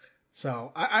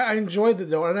 So I enjoyed it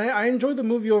though, and I enjoyed the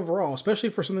movie overall, especially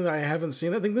for something that I haven't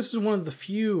seen. I think this is one of the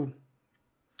few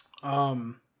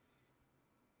like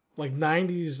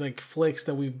 90s like flicks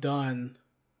that we've done.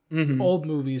 Mm-hmm. Old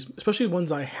movies, especially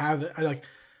ones I haven't.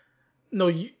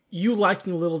 You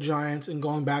liking Little Giants and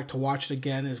going back to watch it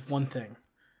again is one thing.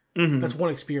 Mm-hmm. That's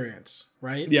one experience,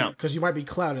 right? Yeah. Because you might be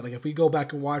clouded. Like if we go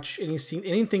back and watch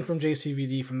anything from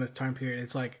JCVD from this time period,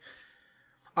 it's like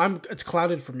it's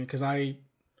clouded for me because I'm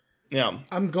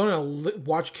gonna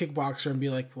watch Kickboxer and be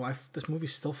like, well, this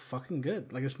movie's still fucking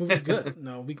good. Like this movie's good.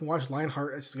 No, we can watch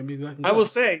Lionheart. It's gonna be fucking good. I will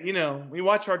say, we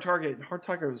watch Hard Target. Hard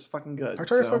Target was fucking good. Hard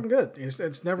Target's fucking good.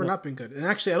 It's never not been good. And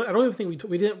actually, I don't even think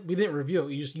we didn't review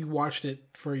it. You watched it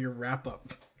for your wrap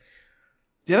up.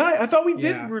 Did I? I thought we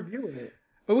did review it.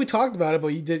 But we talked about it, but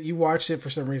you watched it for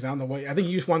some reason. I don't know what. I think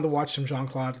you just wanted to watch some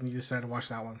Jean-Claude and you decided to watch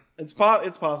that one. It's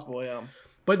possible, yeah.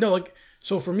 But no, like,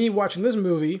 so for me watching this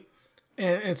movie,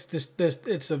 and it's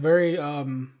it's a very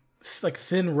like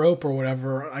thin rope or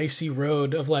whatever, icy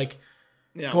road of like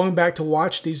going back to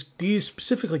watch these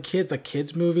specifically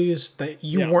kids movies that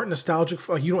you weren't nostalgic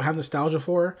for, like you don't have nostalgia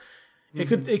for.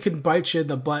 Mm-hmm. It could bite you in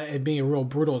the butt and be a real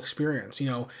brutal experience, you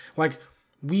know. Like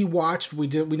we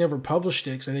never published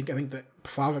it because I think that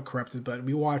Fava corrected, but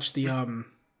we watched the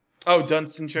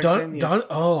Dunstan Chicken.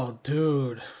 Oh,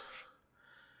 dude.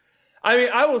 I mean,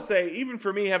 I will say, even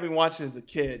for me, having watched it as a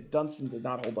kid, Dunstan did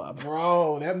not hold up.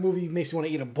 Bro, that movie makes me want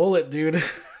to eat a bullet, dude.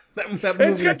 that movie,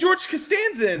 it's got George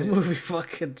Costanza in it. That movie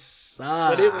fucking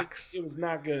sucks. But it was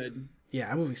not good. Yeah,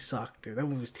 that movie sucked, dude. That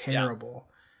movie was terrible.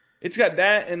 Yeah. It's got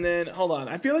that, and then, hold on.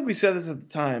 I feel like we said this at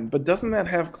the time, but doesn't that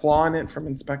have Claw in it from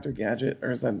Inspector Gadget,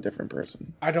 or is that a different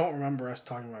person? I don't remember us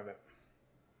talking about it.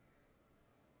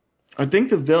 I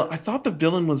thought the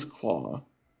villain was Claw.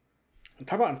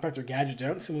 Talk about Inspector Gadget. I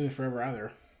haven't seen the movie forever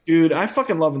either. Dude, I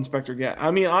fucking love Inspector Gadget. I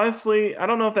mean, honestly, I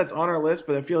don't know if that's on our list,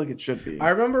 but I feel like it should be. I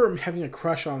remember having a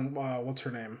crush on, what's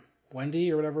her name?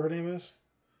 Wendy or whatever her name is?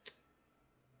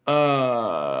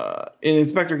 In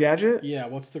Inspector Gadget? Yeah,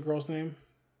 what's the girl's name?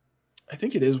 I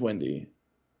think it is Wendy.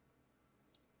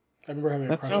 I remember having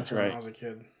a crush on her when I was a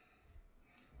kid.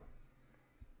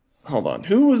 Hold on.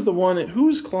 Who's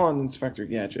Claw in Inspector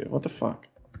Gadget? What the fuck?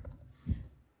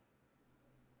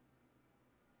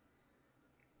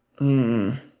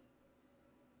 No,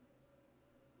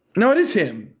 it is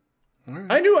him. Right.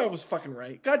 I knew I was fucking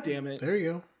right. God damn it. There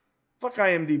you go. Fuck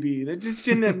IMDb. It just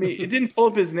didn't have me. It didn't pull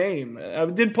up his name.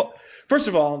 First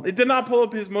of all, it did not pull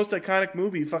up his most iconic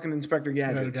movie, fucking Inspector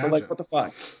Gadget. So like, what the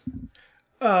fuck?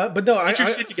 But no, Get your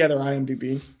shit together,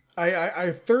 IMDb.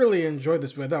 I thoroughly enjoyed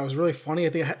this movie. I thought it was really funny.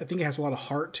 I think it has a lot of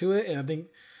heart to it, and I think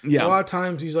a lot of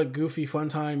times these like goofy, fun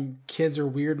time kids or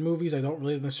weird movies I don't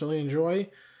really necessarily enjoy.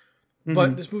 Mm-hmm.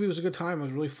 But this movie was a good time. It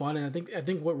was really fun, and I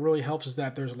think what really helps is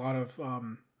that there's a lot of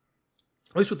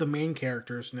at least with the main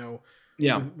characters, you know,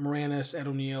 with Moranis, Ed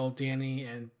O'Neill, Danny,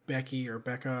 and Becky or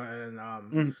Becca,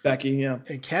 and Becky,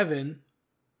 and Kevin,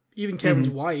 even Kevin's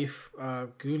wife,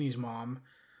 Goonie's mom.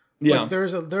 Yeah, like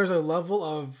there's a level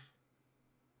of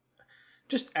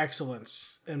just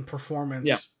excellence in performance.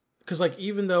 Yeah, because like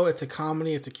even though it's a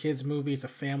comedy, it's a kids movie, it's a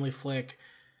family flick,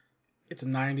 it's a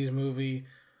 '90s movie.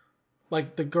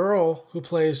 Like the girl who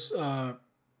plays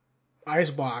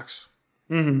Icebox,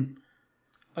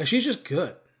 like she's just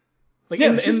good. Like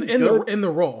in the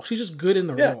role, she's just good in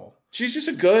the role. She's just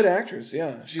a good actress.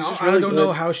 Yeah, she's just really I don't good.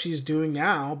 know how she's doing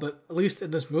now, but at least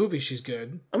in this movie, she's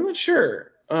good. I'm not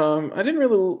sure. I didn't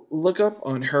really look up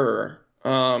on her.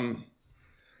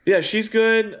 Yeah, she's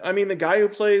good. I mean, the guy who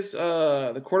plays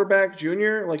the quarterback,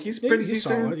 Junior, like he's pretty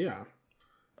decent. Solid, yeah.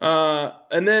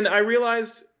 And then I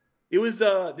realized. It was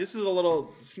this is a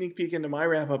little sneak peek into my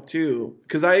wrap up too,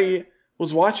 because I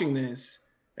was watching this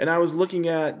and I was looking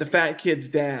at the fat kid's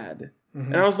dad,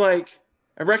 and I was like,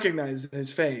 I recognize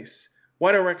his face.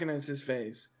 Why do I recognize his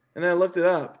face? And then I looked it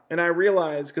up and I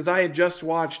realized because I had just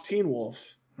watched Teen Wolf,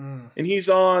 and he's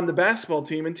on the basketball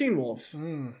team in Teen Wolf.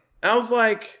 And I was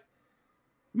like,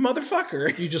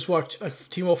 motherfucker. You just watched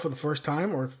Teen Wolf for the first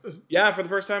time, or? Yeah, for the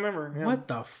first time ever. Yeah. What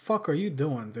the fuck are you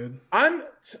doing, dude?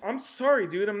 I'm sorry,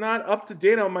 dude. I'm not up to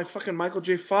date on my fucking Michael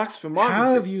J. Fox filmography.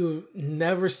 How have you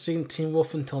never seen Teen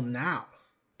Wolf until now?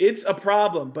 It's a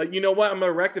problem, but you know what? I'm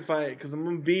gonna rectify it because I'm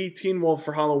gonna be Teen Wolf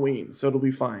for Halloween, so it'll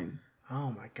be fine. Oh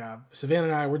my god, Savannah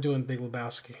and I, we're doing Big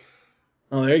Lebowski.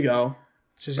 Oh, there you go.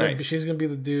 She's gonna be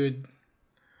the dude.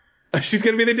 She's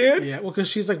gonna be the dude? Yeah, well, because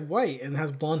she's like white and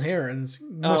has blonde hair, and it's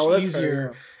much easier. Fair,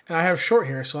 yeah. And I have short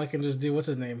hair, so I can just do what's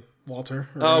his name, Walter.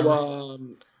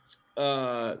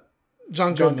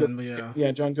 John Goodman.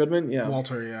 Yeah, John Goodman. Yeah.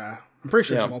 Walter. Yeah, I'm pretty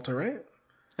sure it's Walter, right?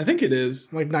 I think it is.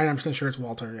 I'm like 99% sure it's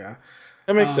Walter. Yeah.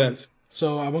 That makes sense.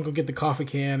 So I won't go get the coffee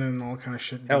can and all kind of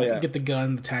shit. Hell yeah. Get the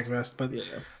gun, the tack vest, but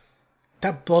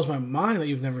that blows my mind that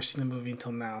you've never seen the movie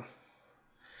until now.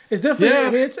 It's definitely. Yeah. I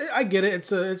mean, I get it.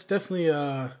 It's definitely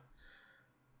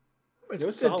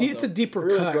It's a deeper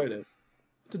cut.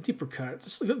 It's a deeper cut.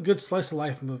 It's a good slice of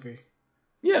life movie.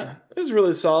 Yeah, it was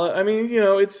really solid. I mean, you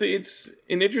know, it's an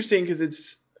interesting because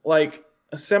it's like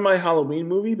a semi-Halloween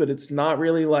movie, but it's not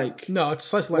really like it's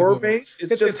slice of life horror based.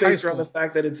 It's just based around the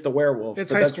fact that it's the werewolf.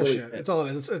 It's high school shit. It's all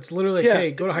it is. It's literally like,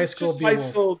 hey, go to high school, be a wolf. High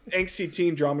school angsty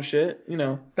teen drama shit. You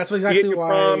know, that's exactly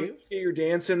why. You get your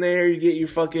dance in there. You get your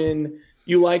fucking.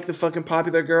 You like the fucking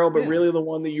popular girl, but really the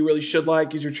one that you really should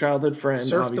like is your childhood friend.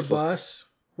 Surf obviously. The bus.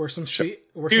 Wear some sweet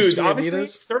obviously,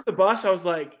 Surf the Bus. I was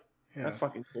like, that's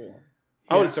fucking cool.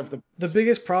 I would have started with the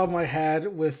biggest problem I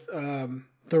had with the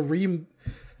reboot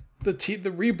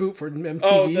for MTV.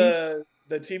 Oh,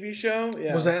 the TV show?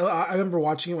 Yeah. Was that I remember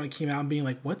watching it when it came out and being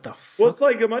like, what the fuck? Well, it's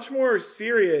like a much more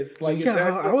serious. Like,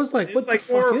 I was like, what the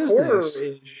fuck is this?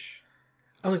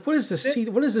 I was like, what is this?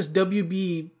 What is this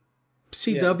CW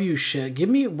shit? Give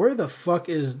me, where the fuck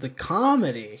is the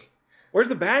comedy? Where's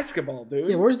the basketball, dude?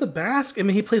 Yeah, where's the basket? I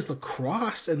mean, he plays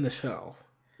lacrosse in the show.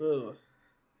 Ugh.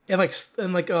 And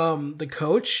the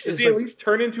coach Does is he at least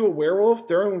turn into a werewolf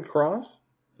during lacrosse?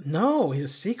 No, he's a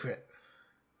secret.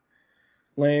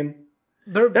 Lame.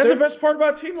 That's the best part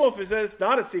about Teen Wolf is that it's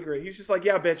not a secret. He's just like,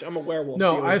 yeah, bitch, I'm a werewolf.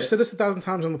 No, I've said this 1,000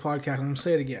 times on the podcast. I'm going to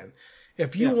say it again.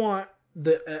 If you want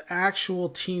the actual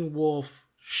Teen Wolf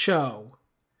show,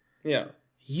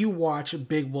 you watch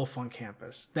Big Wolf on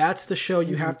Campus. That's the show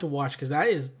you have to watch because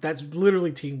that's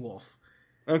literally Teen Wolf.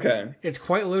 Okay. It's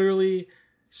quite literally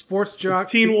sports jock.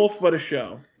 It's Teen Wolf but a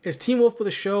show. It's Teen Wolf with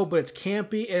a show, but it's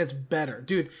campy and it's better.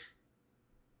 Dude,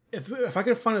 if I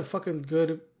could find a fucking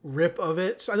good rip of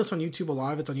it, so I know it's on YouTube, a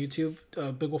lot of it's on YouTube,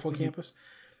 Big Wolf on Campus,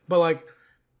 but like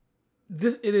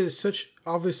it is such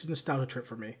obviously nostalgia trip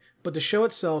for me. But the show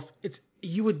itself,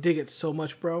 you would dig it so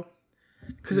much, bro,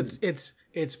 because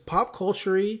it's pop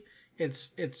culture-y, it's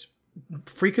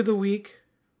freak of the week,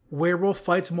 werewolf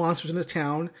fights monsters in his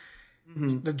town,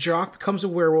 the jock becomes a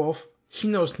werewolf. He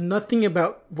knows nothing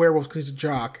about werewolves because he's a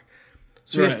jock,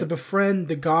 so he has to befriend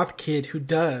the goth kid who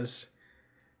does.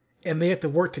 And they have to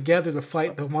work together to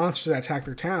fight the monsters that attack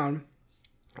their town.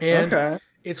 And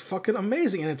it's fucking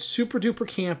amazing. And it's super duper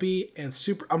campy and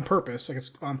super on purpose. Like, it's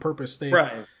on purpose.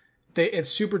 It's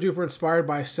super duper inspired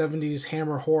by 70s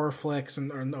Hammer horror flicks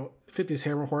and 50s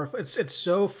Hammer horror flicks. It's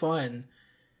so fun.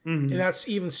 And that's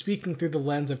even speaking through the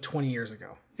lens of 20 years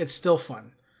ago. It's still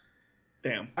fun.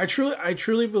 Damn. I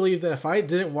truly believe that if I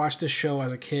didn't watch this show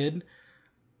as a kid,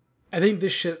 I think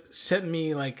this shit set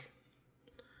me like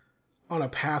on a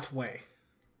pathway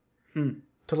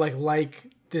to like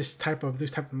this type of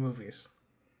movies.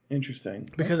 Interesting.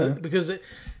 Because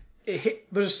there's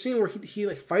a scene where he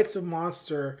like fights a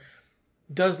monster,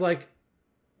 does like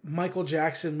Michael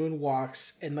Jackson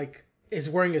moonwalks, and like is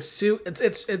wearing a suit.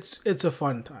 It's a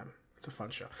fun time. It's a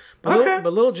fun show. But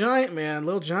Little Giant, man,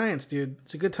 Little Giants, dude,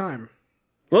 it's a good time.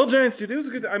 Little Giants, dude, it was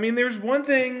a good. I mean, there's one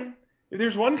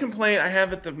complaint I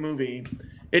have at the movie.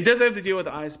 It does have to deal with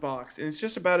the icebox, and it's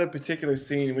just about a particular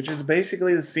scene, which is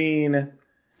basically the scene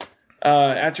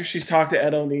after she's talked to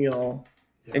Ed O'Neill,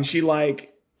 and she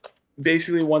like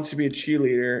basically wants to be a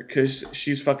cheerleader because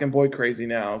she's fucking boy crazy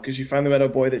now because she finally met a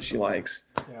boy that she likes.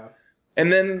 Yeah.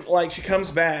 And then like she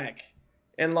comes back,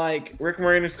 and like Rick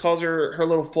Moranis calls her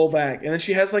little fullback, and then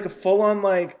she has like a full on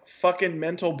like fucking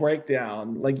mental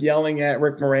breakdown, like yelling at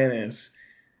Rick Moranis,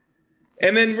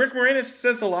 and then Rick Moranis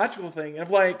says the logical thing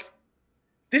of like,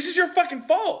 this is your fucking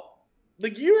fault.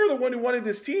 Like, you are the one who wanted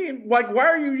this team. Like, why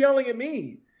are you yelling at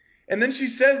me? And then she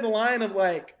says the line of,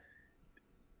 like,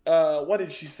 what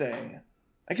did she say?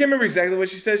 I can't remember exactly what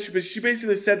she said, but she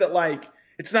basically said that, like,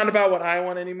 it's not about what I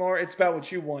want anymore. It's about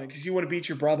what you want because you want to beat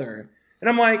your brother. And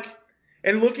I'm like,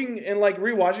 and looking and, like,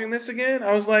 rewatching this again,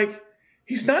 I was like,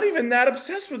 he's not even that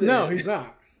obsessed with it. No, he's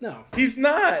not. No. He's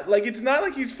not. Like, it's not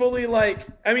like he's fully, like,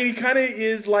 I mean, he kind of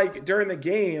is, like, during the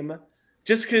game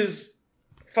just because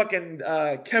fucking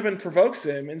Kevin provokes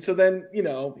him, and so then, you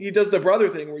know, he does the brother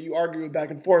thing where you argue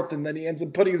back and forth, and then he ends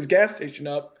up putting his gas station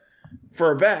up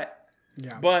for a bet.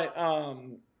 Yeah. But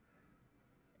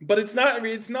it's not. I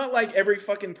mean, it's not like every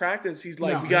fucking practice he's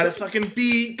like, we gotta fucking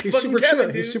beat. He's fucking super Kevin, chill.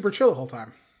 dude. He's super chill the whole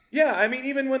time. Yeah, I mean,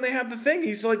 even when they have the thing,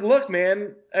 he's like, look,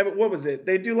 man, what was it?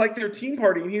 They do like their team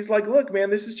party, and he's like, look, man,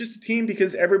 this is just a team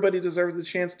because everybody deserves a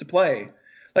chance to play.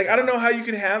 Like, I don't know how you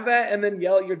could have that and then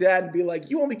yell at your dad and be like,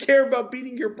 you only care about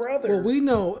beating your brother. Well, we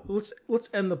know. Let's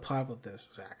end the pod with this,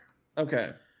 Zach.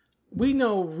 Okay. We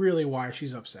know really why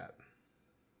she's upset.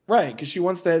 Right, because she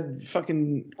wants that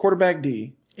fucking quarterback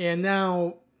D. And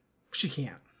now she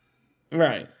can't.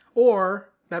 Right. Or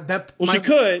that. Well, she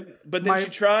could, but then she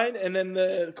tried, and then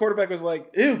the quarterback was like,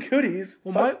 ew, cooties.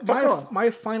 Well,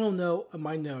 my final note of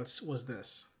my notes was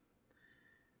this.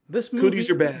 This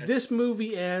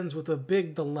movie ends with a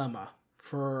big dilemma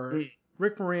for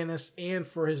Rick Moranis and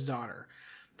for his daughter.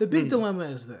 The big dilemma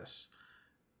is this.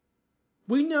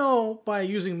 We know by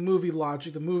using movie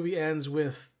logic, the movie ends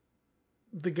with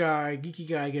the geeky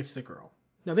guy gets the girl.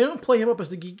 Now, they don't play him up as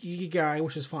the geeky guy,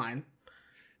 which is fine.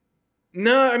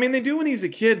 No, I mean, they do when he's a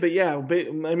kid, but yeah.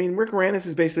 I mean, Rick Moranis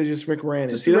is basically just Rick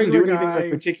Moranis. He doesn't do anything like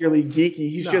particularly geeky.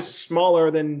 He's just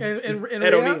smaller than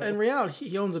in reality,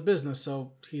 he owns a business,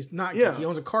 so he's not geeky. He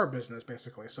owns a car business,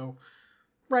 basically. So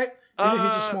Right. He's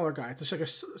a smaller guy. It's just like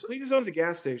I think he owns a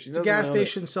gas station. It's a gas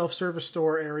station, self-service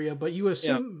store area, but you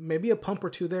assume maybe a pump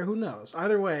or two there. Who knows?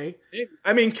 Either way.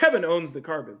 I mean, Kevin owns the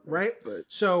car business. Right? But...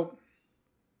 So,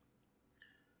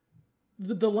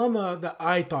 the dilemma that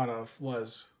I thought of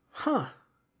was,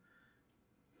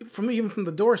 even from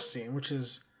the door scene, which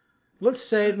is, let's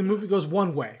say the movie goes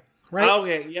one way, right?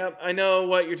 Okay, yep, I know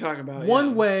what you're talking about.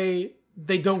 One way,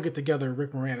 they don't get together,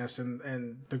 Rick Moranis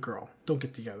and the girl don't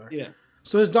get together. Yeah.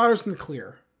 So his daughter's in the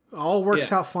clear. All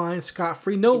works out fine,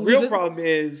 scot-free. No. The real problem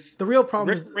is Rick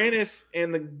Moranis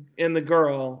and the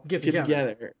girl get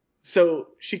together. So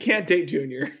she can't date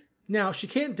Junior. Now she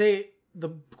can't date the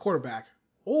quarterback,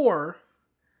 or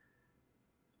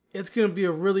it's gonna be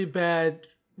a really bad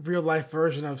real life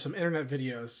version of some internet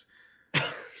videos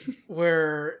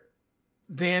where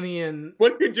Danny and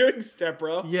what are you doing, step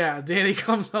bro? Yeah, Danny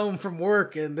comes home from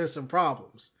work and there's some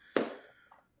problems.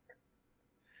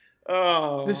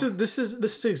 Oh, this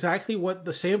is exactly what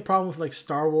the same problem with like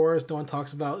Star Wars. No one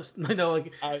talks about.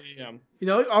 Like I am.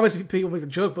 Obviously people make the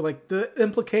joke, but like the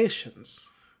implications.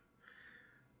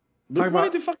 Luke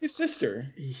wanted to fuck his sister.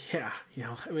 Yeah,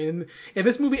 I mean, and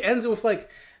this movie ends with like,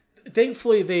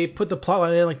 thankfully they put the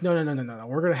plotline in like, no,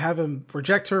 we're gonna have him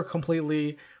reject her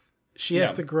completely. She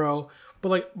has to grow. But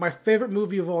like my favorite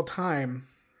movie of all time.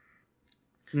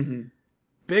 Mm-hmm.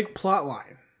 Big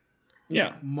plotline.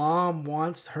 Yeah. Mom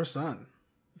wants her son.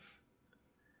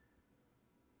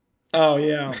 Oh,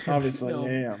 yeah.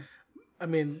 Obviously. Yeah. I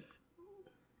mean...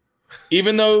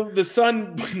 Even though the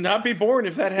son would not be born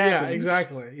if that happens. Yeah,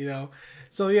 exactly.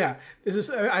 So, yeah. This is...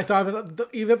 I thought,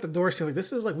 even at the door scene, like,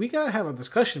 this is like, we gotta have a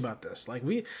discussion about this. Like,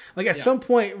 at some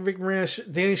point, Rick Moranis,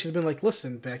 Danny should have been like,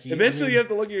 listen, Becky... Eventually, you have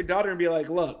to look at your daughter and be like,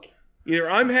 look, either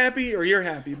I'm happy or you're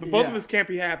happy, but both of us can't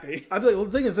be happy. I'd be like, well,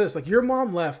 the thing is this, like, your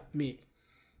mom left me.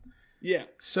 Yeah.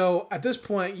 So at this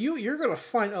point, you're gonna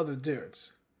find other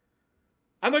dudes.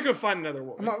 I'm not gonna find another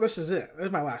woman. This is it. This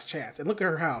is my last chance. And look at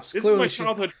her house. This clearly is my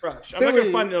childhood crush. I'm not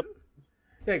gonna find another.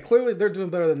 Yeah, clearly they're doing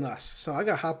better than us. So I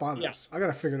gotta hop on this. I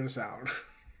gotta figure this out.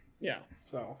 Yeah.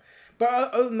 So, but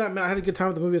other than that, man, I had a good time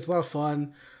with the movie. It's a lot of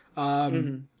fun.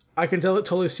 I can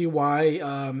totally see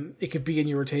why it could be in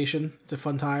your rotation. It's a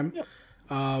fun time.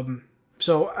 Yeah.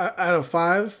 So out of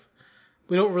 5.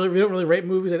 We don't really rate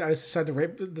movies. I just decided to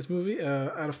rate this movie.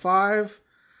 Out of 5,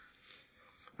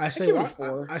 I say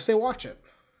 4. I say watch it.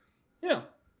 Yeah.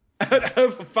 Out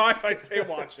of 5, I say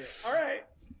watch it. All right.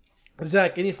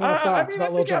 Zach, any final thoughts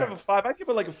about Little Giants? Out of a 5, I give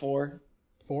it like a 4.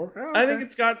 4? Oh, okay. I think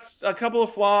it's got a couple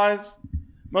of flaws,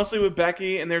 mostly with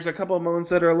Becky, and there's a couple of moments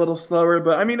that are a little slower.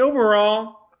 But I mean,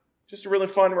 overall, just a really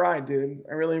fun ride, dude.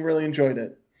 I really, really enjoyed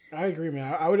it. I agree,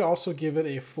 man. I would also give it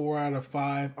a 4 out of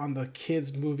 5 on the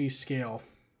kids movie scale.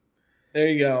 There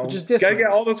you go. Which is different. Gotta get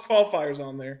all those qualifiers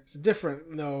on there. It's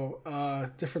different,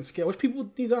 different scale, which people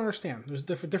need to understand. There's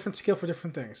different scale for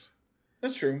different things.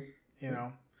 That's true.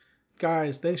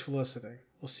 Guys, thanks for listening.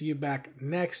 We'll see you back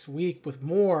next week with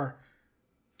more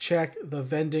Check the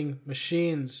Vending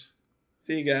Machines.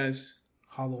 See you guys.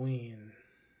 Halloween.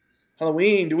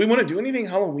 Do we want to do anything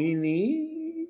Halloween-y?